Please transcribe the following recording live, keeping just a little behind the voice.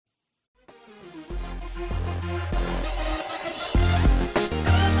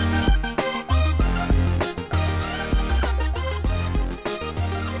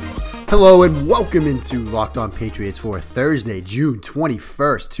Hello and welcome into Locked On Patriots for Thursday, June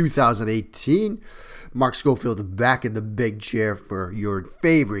 21st, 2018. Mark Schofield back in the big chair for your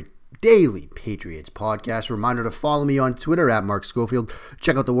favorite daily Patriots podcast. Reminder to follow me on Twitter at Mark Schofield.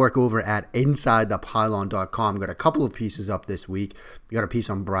 Check out the work over at InsideThePylon.com. Got a couple of pieces up this week. We got a piece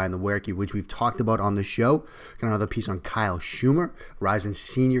on Brian Lewerke, which we've talked about on the show. Got another piece on Kyle Schumer, rising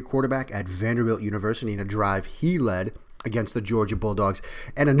senior quarterback at Vanderbilt University, in a drive he led against the Georgia Bulldogs.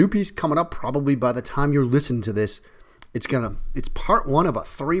 And a new piece coming up probably by the time you're listening to this. It's part one of a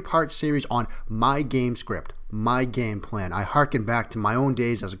 3-part series on my game script, my game plan. I harken back to my own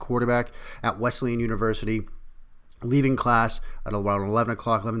days as a quarterback at Wesleyan University, leaving class at around 11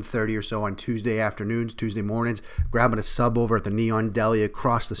 o'clock, 11:30 or so on Tuesday mornings, grabbing a sub over at the Neon Deli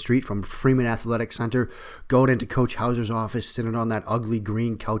across the street from Freeman Athletic Center, going into Coach Hauser's office, sitting on that ugly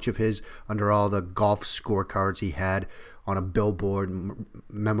green couch of his under all the golf scorecards he had on a billboard,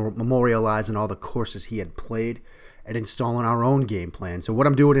 memorializing all the courses he had played, and installing our own game plan. So what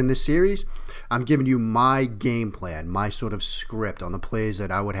I'm doing in this series, I'm giving you my game plan, my sort of script on the plays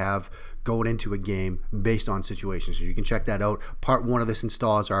that I would have going into a game based on situations. So you can check that out. Part one of this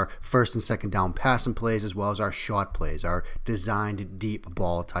installs our first and second down passing plays, as well as our shot plays, our designed deep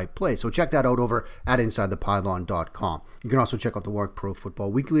ball type plays. So check that out over at InsideThePylon.com. You can also check out the work Pro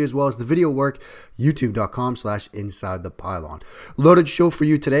Football Weekly, as well as the video work, YouTube.com/InsideThePylon. Loaded show for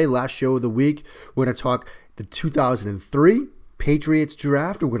you today. Last show of the week. We're going to talk the 2003 Patriots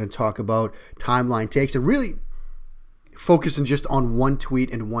draft. We're going to talk about timeline takes and really focusing just on one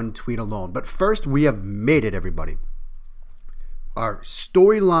tweet and one tweet alone. But first, we have made it, everybody. Our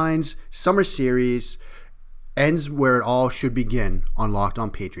storylines summer series ends where it all should begin on Locked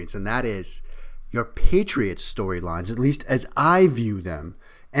On Patriots, and that is your Patriots storylines, at least as I view them,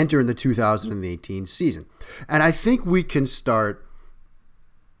 enter in the 2018 season. And I think we can start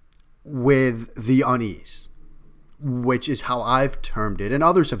with the unease, which is how I've termed it, and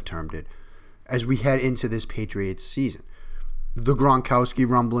others have termed it, as we head into this Patriots season. The Gronkowski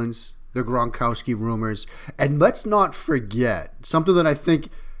rumblings, the Gronkowski rumors, and let's not forget something that I think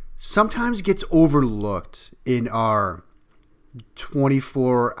sometimes gets overlooked in our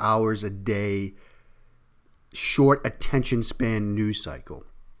 24 hours a day, short attention span news cycle.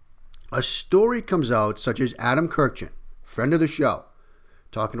 A story comes out such as Adam Kirkjian, friend of the show,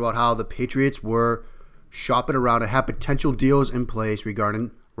 talking about how the Patriots were shopping around and had potential deals in place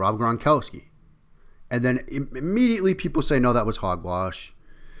regarding Rob Gronkowski. And then immediately people say, no, that was hogwash.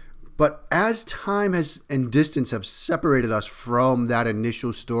 But as time has and distance have separated us from that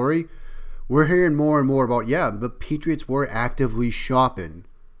initial story, we're hearing more and more about, the Patriots were actively shopping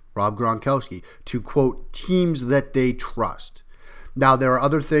Rob Gronkowski to, quote, teams that they trust. Now, there are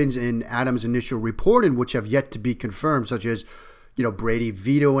other things in Adam's initial reporting which have yet to be confirmed, such as, Brady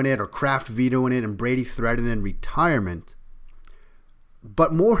vetoing it or Kraft vetoing it and Brady threatening retirement.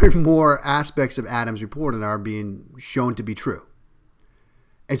 But more and more aspects of Adam's reporting are being shown to be true.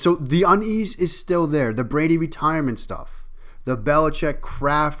 And so the unease is still there. The Brady retirement stuff. The Belichick,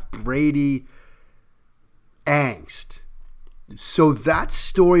 Kraft, Brady angst. So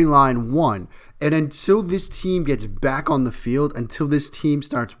that's storyline one. And until this team gets back on the field, until this team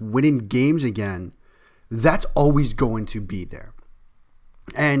starts winning games again, that's always going to be there.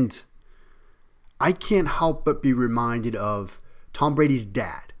 And I can't help but be reminded of Tom Brady's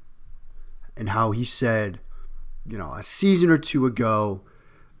dad and how he said, a season or two ago,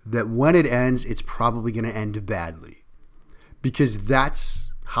 that when it ends, it's probably going to end badly, because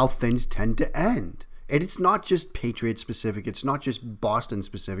that's how things tend to end. And it's not just Patriots specific. It's not just Boston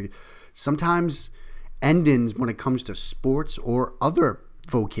specific. Sometimes endings when it comes to sports or other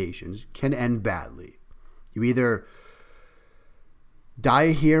vocations can end badly. You either die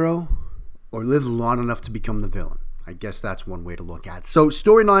a hero or live long enough to become the villain. I guess that's one way to look at it. So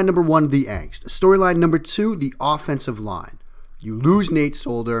storyline number one, the angst. Storyline number two, the offensive line. You lose Nate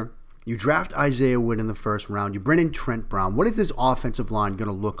Solder. You draft Isaiah Wynn in the first round. You bring in Trent Brown. What is this offensive line going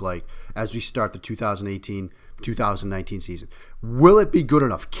to look like as we start the 2018-2019 season? Will it be good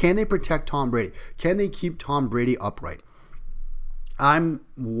enough? Can they protect Tom Brady? Can they keep Tom Brady upright? I'm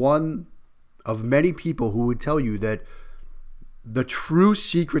one of many people who would tell you that the true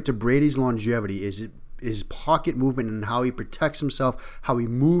secret to Brady's longevity is his pocket movement and how he protects himself, how he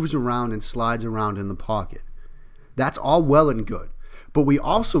moves around and slides around in the pocket. That's all well and good. But we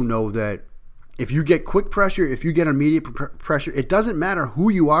also know that if you get quick pressure, if you get immediate pressure, it doesn't matter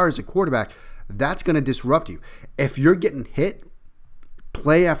who you are as a quarterback, that's going to disrupt you. If you're getting hit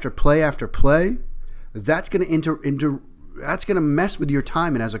play after play after play, that's going to mess with your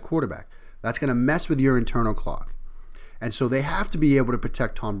timing as a quarterback. That's going to mess with your internal clock. And so they have to be able to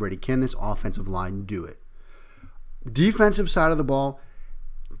protect Tom Brady. Can this offensive line do it? Defensive side of the ball,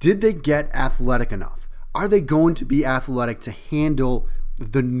 did they get athletic enough? Are they going to be athletic to handle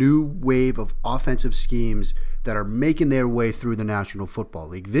the new wave of offensive schemes that are making their way through the National Football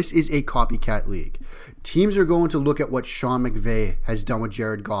League? This is a copycat league. Teams are going to look at what Sean McVay has done with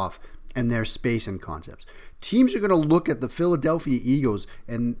Jared Goff and their spacing concepts. Teams are going to look at the Philadelphia Eagles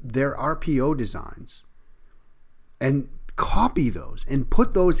and their RPO designs and copy those and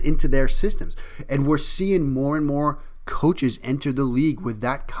put those into their systems. And we're seeing more and more coaches enter the league with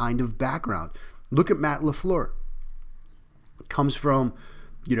that kind of background. Look at Matt LaFleur. Comes from,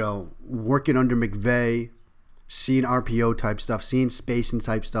 working under McVay, seeing RPO type stuff, seeing spacing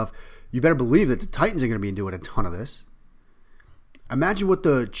type stuff. You better believe that the Titans are going to be doing a ton of this. Imagine what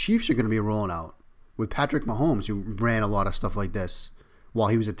the Chiefs are going to be rolling out with Patrick Mahomes, who ran a lot of stuff like this while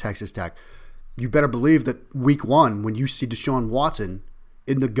he was at Texas Tech. You better believe that week one, when you see Deshaun Watson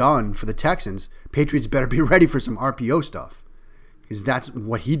in the gun for the Texans, Patriots better be ready for some RPO stuff, because that's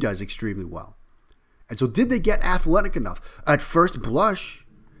what he does extremely well. And so did they get athletic enough? At first blush,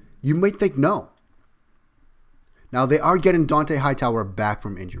 you might think no. Now, they are getting Dante Hightower back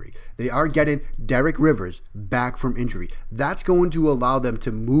from injury. They are getting Derek Rivers back from injury. That's going to allow them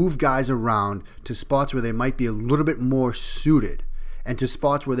to move guys around to spots where they might be a little bit more suited and to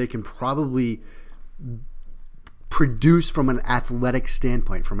spots where they can probably produce from an athletic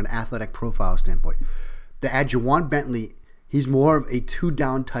standpoint, from an athletic profile standpoint. They add Jawan Bentley. He's more of a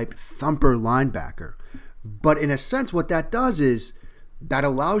two-down type thumper linebacker. But in a sense, what that does is that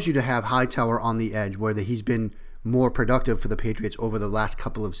allows you to have Hightower on the edge, where he's been more productive for the Patriots over the last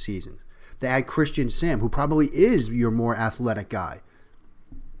couple of seasons. They add Christian Sam, who probably is your more athletic guy.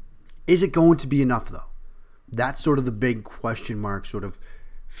 Is it going to be enough, though? That's sort of the big question mark sort of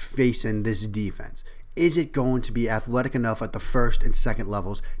facing this defense. Is it going to be athletic enough at the first and second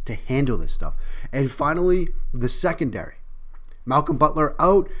levels to handle this stuff? And finally, the secondary. Malcolm Butler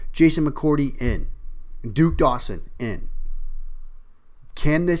out, Jason McCourty in, Duke Dawson in.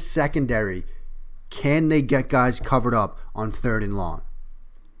 Can this secondary, can they get guys covered up on third and long?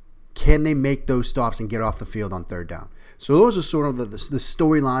 Can they make those stops and get off the field on third down? So those are sort of the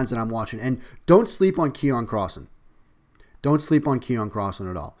storylines that I'm watching. And don't sleep on Keon Crossan. Don't sleep on Keon Crossan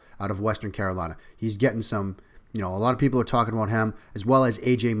at all, out of Western Carolina. He's getting some, a lot of people are talking about him, as well as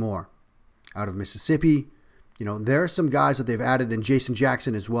A.J. Moore out of Mississippi. There are some guys that they've added, and Jason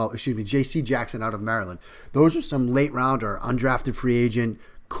Jackson as well. J.C. Jackson out of Maryland. Those are some late round or undrafted free agent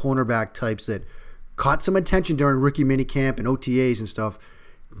cornerback types that caught some attention during rookie minicamp and OTAs and stuff.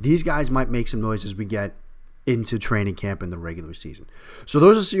 These guys might make some noise as we get into training camp in the regular season. So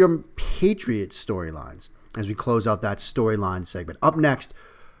those are your Patriots storylines as we close out that storyline segment. Up next,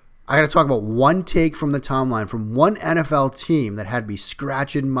 I got to talk about one take from the timeline from one NFL team that had me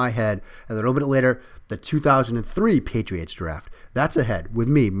scratching my head. And a little bit later, the 2003 Patriots draft. That's ahead with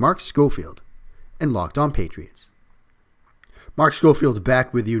me, Mark Schofield, and Locked On Patriots. Mark Schofield's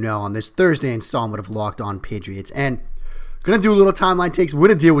back with you now on this Thursday installment of Locked On Patriots. And I'm going to do a little timeline takes. We're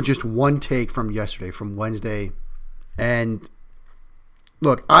going to deal with just one take from yesterday, from Wednesday. And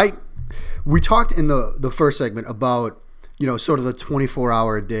look, we talked in the first segment about, sort of the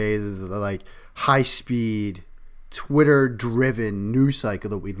 24-hour a day, the like high-speed, Twitter-driven news cycle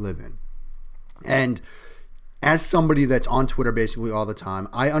that we live in. And as somebody that's on Twitter basically all the time,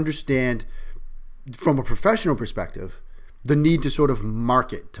 I understand from a professional perspective the need to sort of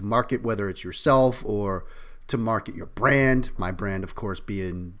market whether it's yourself or to market your brand. My brand, of course,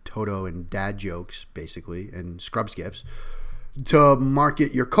 being Toto and dad jokes, basically, and Scrubs gifts. To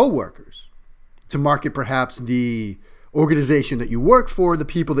market your coworkers. To market perhaps the organization that you work for, the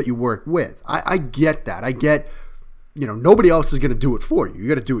people that you work with. I get that. I get, nobody else is going to do it for you. You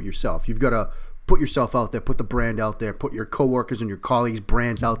got to do it yourself. You've got to put yourself out there, put the brand out there, put your coworkers and your colleagues'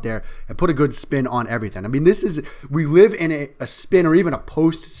 brands out there, and put a good spin on everything. I mean, we live in a spin or even a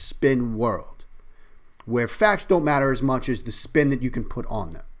post-spin world where facts don't matter as much as the spin that you can put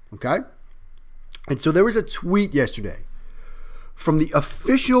on them, okay? And so there was a tweet yesterday from the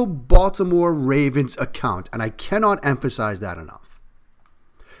official Baltimore Ravens account, and I cannot emphasize that enough.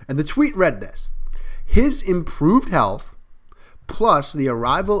 And the tweet read this: his improved health, plus the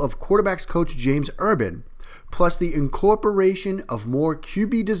arrival of quarterbacks coach James Urban, plus the incorporation of more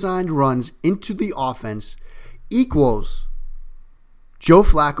QB-designed runs into the offense equals Joe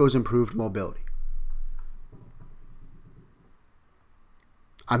Flacco's improved mobility.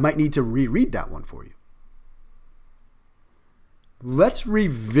 I might need to reread that one for you. Let's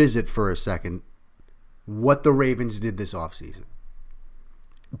revisit for a second what the Ravens did this offseason,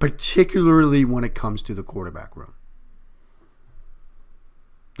 particularly when it comes to the quarterback room.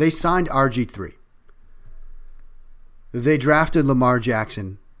 They signed RG3. They drafted Lamar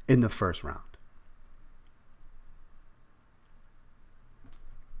Jackson in the first round.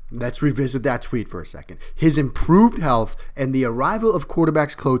 Let's revisit that tweet for a second. His improved health and the arrival of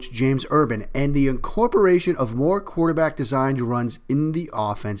quarterbacks coach James Urban and the incorporation of more quarterback-designed runs in the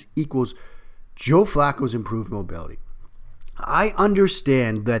offense equals Joe Flacco's improved mobility. I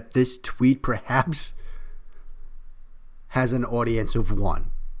understand that this tweet perhaps has an audience of one.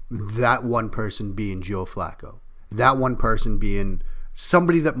 That one person being Joe Flacco. That one person being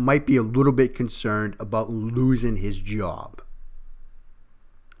somebody that might be a little bit concerned about losing his job.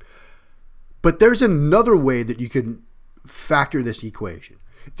 But there's another way that you can factor this equation.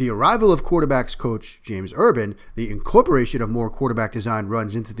 The arrival of quarterbacks coach James Urban, the incorporation of more quarterback-designed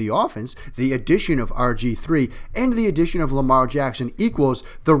runs into the offense, the addition of RG3, and the addition of Lamar Jackson equals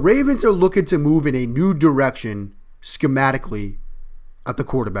the Ravens are looking to move in a new direction schematically at the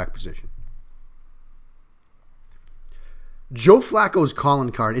quarterback position. Joe Flacco's calling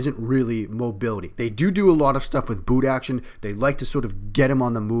card isn't really mobility. They do a lot of stuff with boot action. They like to sort of get him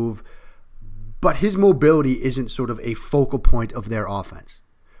on the move. But his mobility isn't sort of a focal point of their offense.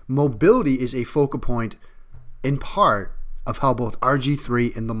 Mobility is a focal point in part of how both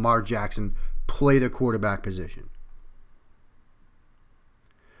RG3 and Lamar Jackson play the quarterback position.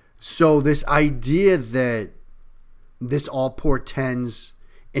 So this idea that this all portends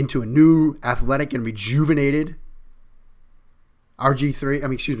into a new athletic and rejuvenated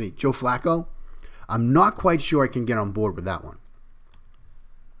Joe Flacco, I'm not quite sure I can get on board with that one.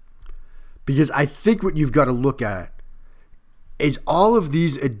 Because I think what you've got to look at is all of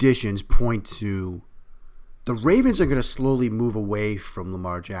these additions point to the Ravens are going to slowly move away from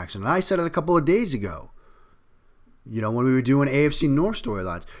Lamar Jackson. And I said it a couple of days ago, when we were doing AFC North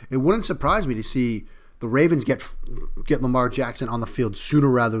storylines. It wouldn't surprise me to see the Ravens get Lamar Jackson on the field sooner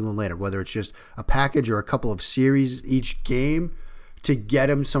rather than later, whether it's just a package or a couple of series each game to get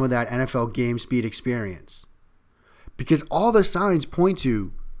him some of that NFL game speed experience. Because all the signs point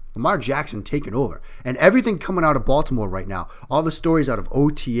to Lamar Jackson taking over. And everything coming out of Baltimore right now, all the stories out of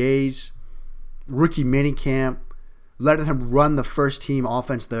OTAs, rookie minicamp, letting him run the first team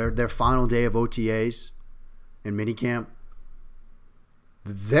offense their final day of OTAs and minicamp,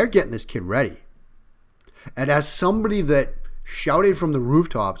 they're getting this kid ready. And as somebody that shouted from the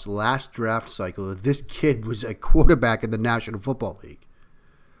rooftops last draft cycle that this kid was a quarterback in the National Football League,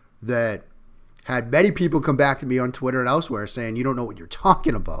 that had many people come back to me on Twitter and elsewhere saying, you don't know what you're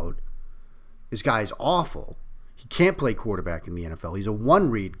talking about. This guy is awful. He can't play quarterback in the NFL. He's a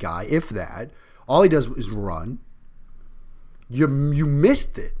one-read guy, if that. All he does is run. You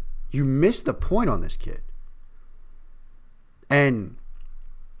missed it. You missed the point on this kid. And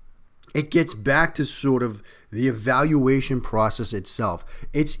it gets back to sort of the evaluation process itself.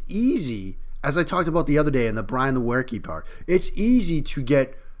 It's easy, as I talked about the other day in the Brian the Werke part, it's easy to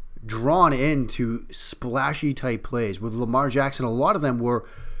get drawn into splashy type plays. With Lamar Jackson, a lot of them were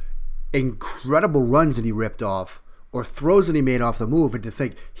incredible runs that he ripped off or throws that he made off the move, and to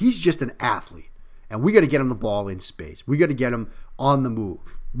think he's just an athlete and we got to get him the ball in space. We got to get him on the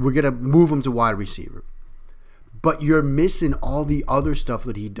move. We're going to move him to wide receiver. But you're missing all the other stuff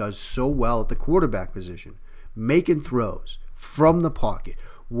that he does so well at the quarterback position. Making throws from the pocket,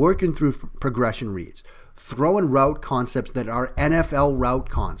 working through progression reads, throwing route concepts that are NFL route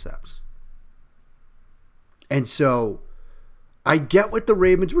concepts. And so I get what the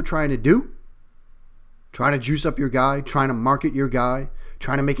Ravens were trying to do. Trying to juice up your guy, trying to market your guy,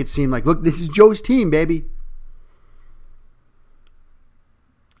 trying to make it seem like, look, this is Joe's team, baby.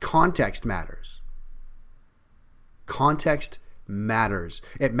 Context matters. Context matters.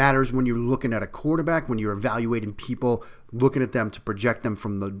 It matters when you're looking at a quarterback, when you're evaluating people, looking at them to project them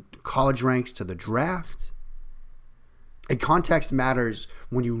from the college ranks to the draft. And context matters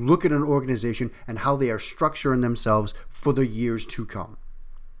when you look at an organization and how they are structuring themselves for the years to come.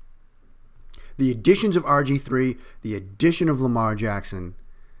 The additions of RG3, the addition of Lamar Jackson,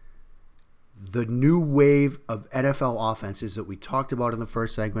 the new wave of NFL offenses that we talked about in the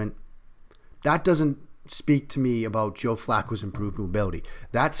first segment, that doesn't speak to me about Joe Flacco's improved mobility.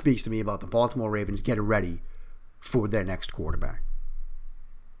 That speaks to me about the Baltimore Ravens getting ready for their next quarterback.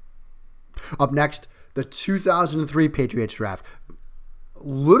 Up next, the 2003 Patriots draft. A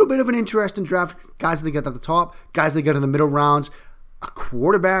little bit of an interesting draft. Guys they got at the top, guys they got in the middle rounds, a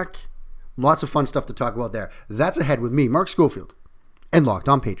quarterback. Lots of fun stuff to talk about there. That's ahead with me, Mark Schofield, and Locked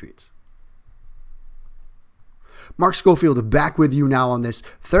On Patriots. Mark Schofield back with you now on this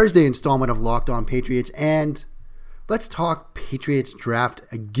Thursday installment of Locked On Patriots, and let's talk Patriots draft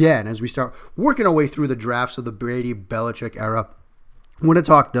again as we start working our way through the drafts of the Brady Belichick era. I want to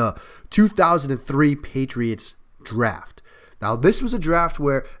talk the 2003 Patriots draft. Now, this was a draft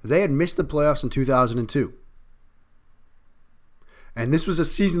where they had missed the playoffs in 2002. And this was a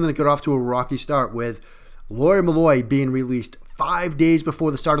season that got off to a rocky start with Lawyer Milloy being released 5 days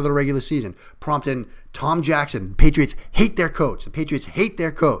before the start of the regular season, prompting Tom Jackson. Patriots hate their coach. The Patriots hate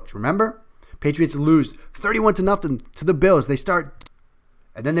their coach. Remember? Patriots lose 31-0 to the Bills. They start,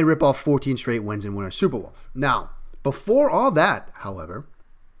 and then they rip off 14 straight wins and win a Super Bowl. Now, before all that, however,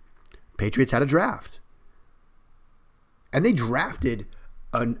 Patriots had a draft. And they drafted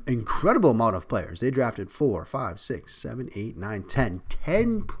an incredible amount of players. They drafted 4, 5, 6, 7, 8, 9, 10.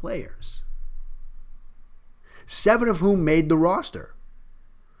 10 players. 7 of whom made the roster.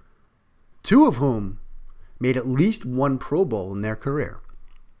 2 of whom made at least one Pro Bowl in their career.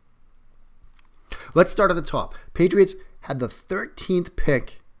 Let's start at the top. Patriots had the 13th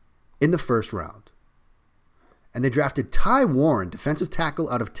pick in the first round. And they drafted Ty Warren, defensive tackle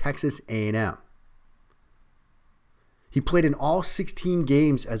out of Texas A&M. He played in all 16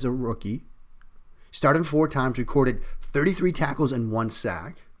 games as a rookie, started 4 times, recorded 33 tackles and 1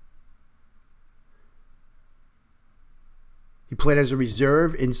 sack. He played as a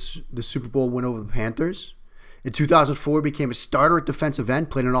reserve in the Super Bowl win over the Panthers. In 2004, he became a starter at defensive end,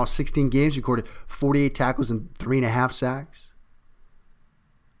 played in all 16 games, recorded 48 tackles and 3.5 sacks.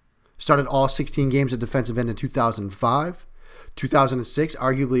 Started all 16 games at defensive end in 2005. 2006,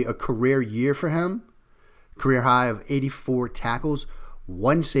 arguably a career year for him. Career high of 84 tackles,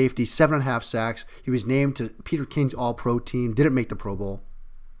 1 safety, 7.5 sacks. He was named to Peter King's All-Pro team, didn't make the Pro Bowl.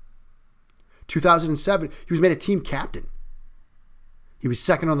 2007, he was made a team captain. He was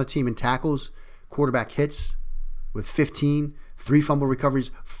second on the team in tackles, quarterback hits with 15, 3 fumble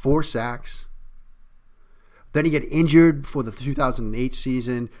recoveries, 4 sacks. Then he got injured for the 2008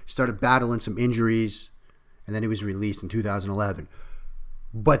 season, started battling some injuries, and then he was released in 2011.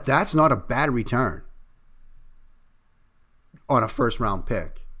 But that's not a bad return on a first-round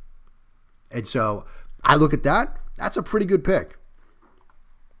pick. And so I look at that. That's a pretty good pick.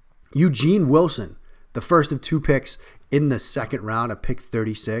 Eugene Wilson, the first of 2 picks in the second round at pick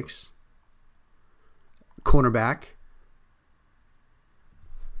 36. Cornerback.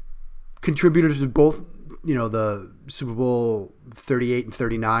 Contributed to both, the Super Bowl 38 and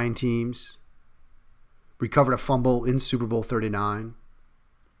 39 teams. Recovered a fumble in Super Bowl 39.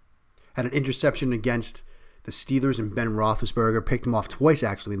 Had an interception against the Steelers and Ben Roethlisberger. Picked him off twice,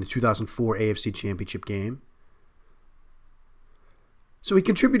 actually, in the 2004 AFC Championship game. So he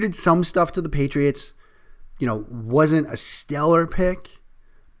contributed some stuff to the Patriots. Wasn't a stellar pick,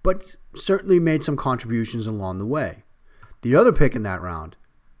 but certainly made some contributions along the way. The other pick in that round,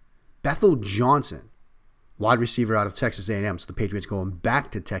 Bethel Johnson, wide receiver out of Texas A&M. So the Patriots going back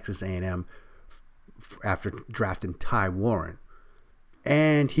to Texas A&M after drafting Ty Warren.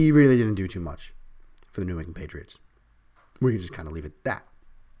 And he really didn't do too much for the New England Patriots. We can just kind of leave it at that.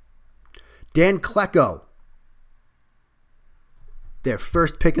 Dan Klecko, their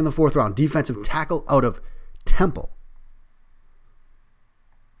first pick in the 4th round, defensive tackle out of Temple.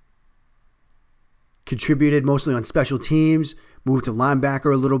 Contributed mostly on special teams, moved to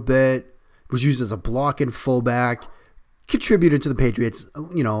linebacker a little bit, was used as a blocking fullback, contributed to the Patriots,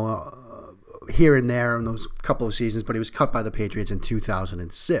 here and there in those couple of seasons, but he was cut by the Patriots in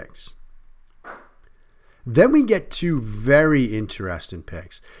 2006. Then we get 2 very interesting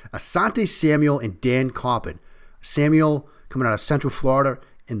picks. Asante Samuel and Dan Coppin. Samuel coming out of Central Florida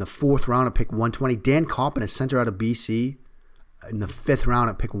in the 4th round at pick 120. Dan Coppin, a center out of BC, in the 5th round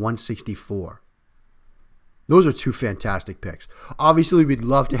at pick 164. Those are 2 fantastic picks. Obviously, we'd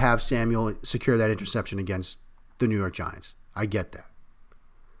love to have Samuel secure that interception against the New York Giants. I get that.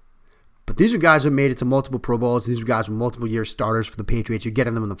 But these are guys that made it to multiple Pro Bowls. These are guys with multiple year starters for the Patriots. You're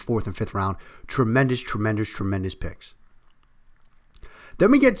getting them in the 4th and 5th round. Tremendous picks.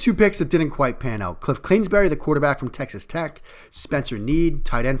 Then we get 2 picks that didn't quite pan out. Cliff Kingsbury, the quarterback from Texas Tech. Spencer Need,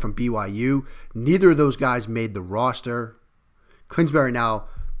 tight end from BYU. Neither of those guys made the roster. Kingsbury now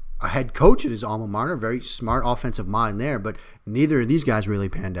a head coach at his alma mater. Very smart offensive mind there, but neither of these guys really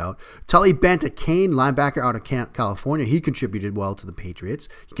panned out. Tully Banta-Cain, linebacker out of California. He contributed well to the Patriots.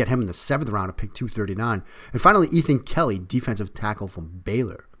 You get him in the 7th round at pick 239. And finally, Ethan Kelly, defensive tackle from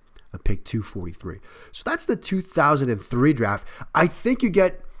Baylor, at pick 243. So that's the 2003 draft. I think you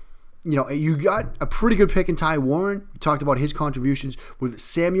got a pretty good pick in Ty Warren. We talked about his contributions with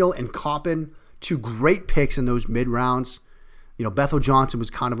Samuel and Coppin, 2 great picks in those mid-rounds. Bethel Johnson was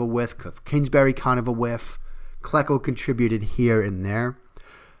kind of a whiff. Cliff Kingsbury kind of a whiff. Klecko contributed here and there.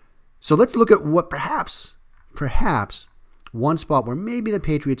 So let's look at what perhaps one spot where maybe the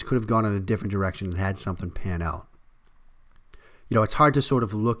Patriots could have gone in a different direction and had something pan out. it's hard to sort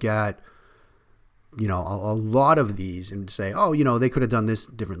of look at, a lot of these and say, oh, they could have done this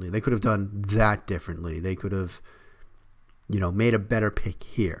differently. They could have done that differently. They could have, made a better pick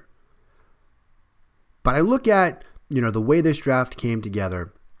here. But I look at, the way this draft came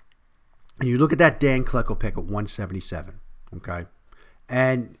together, and you look at that Dan Klecko pick at 177, okay?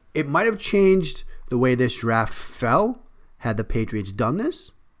 And it might have changed the way this draft fell had the Patriots done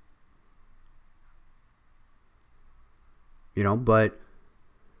this. But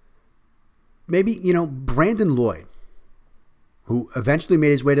maybe, Brandon Lloyd, who eventually made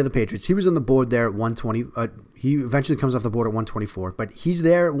his way to the Patriots, he was on the board there at 120. He eventually comes off the board at 124, but he's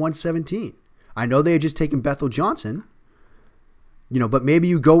there at 117. I know they had just taken Bethel Johnson, but maybe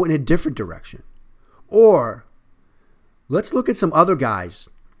you go in a different direction. Or let's look at some other guys.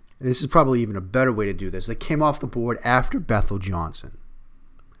 This is probably even a better way to do this. That came off the board after Bethel Johnson,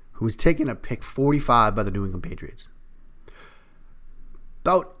 who was taken at pick 45 by the New England Patriots.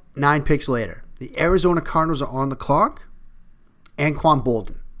 About 9 picks later, the Arizona Cardinals are on the clock. Anquan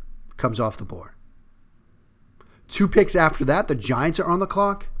Boldin comes off the board. 2 picks after that, the Giants are on the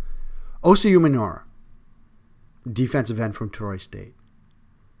clock. Osa Umenyiora, defensive end from Troy State.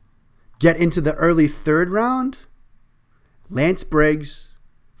 Get into the early 3rd round. Lance Briggs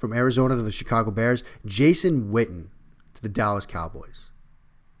from Arizona to the Chicago Bears. Jason Witten to the Dallas Cowboys.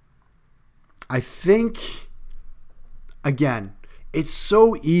 I think, again, it's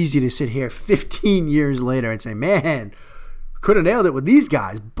so easy to sit here 15 years later and say, man, could have nailed it with these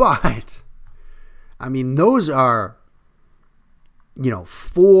guys. But, those are,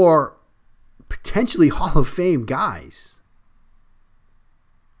 4 potentially Hall of Fame guys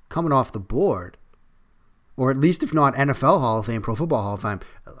coming off the board. Or at least, if not NFL Hall of Fame, Pro Football Hall of Fame,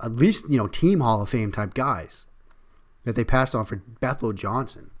 at least, Team Hall of Fame type guys that they passed on for Bethel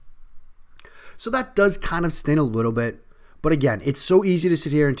Johnson. So that does kind of sting a little bit. But again, it's so easy to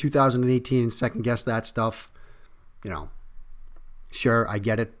sit here in 2018 and second guess that stuff. Sure, I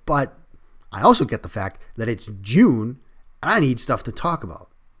get it. But I also get the fact that it's June and I need stuff to talk about.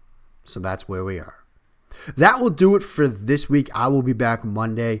 So that's where we are. That will do it for this week. I will be back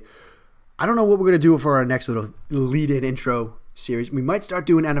Monday. I don't know what we're going to do for our next little lead-in intro series. We might start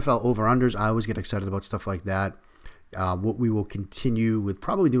doing NFL over-unders. I always get excited about stuff like that. We will continue with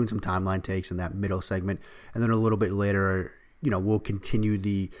probably doing some timeline takes in that middle segment. And then a little bit later, we'll continue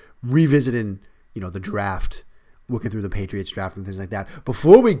the revisiting, the draft, looking through the Patriots draft and things like that.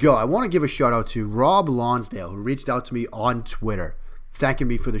 Before we go, I want to give a shout out to Rob Lonsdale, who reached out to me on Twitter, thanking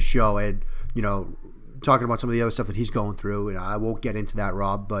me for the show and, talking about some of the other stuff that he's going through. And I won't get into that,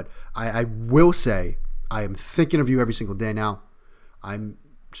 Rob, but I will say I am thinking of you every single day now. I'm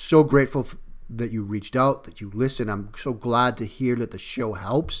so grateful that you reached out, that you listened. I'm so glad to hear that the show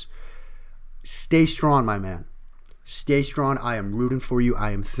helps. Stay strong, my man. Stay strong. I am rooting for you.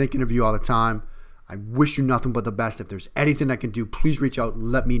 I am thinking of you all the time. I wish you nothing but the best. If there's anything I can do, please reach out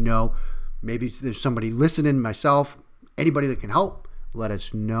and let me know. Maybe there's somebody listening, myself, anybody that can help. Let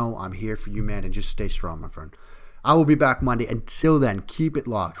us know. I'm here for you, man, and just stay strong, my friend. I will be back Monday. Until then, keep it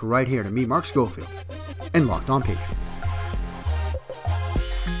locked right here to me, Mark Schofield, and Locked On Patriots.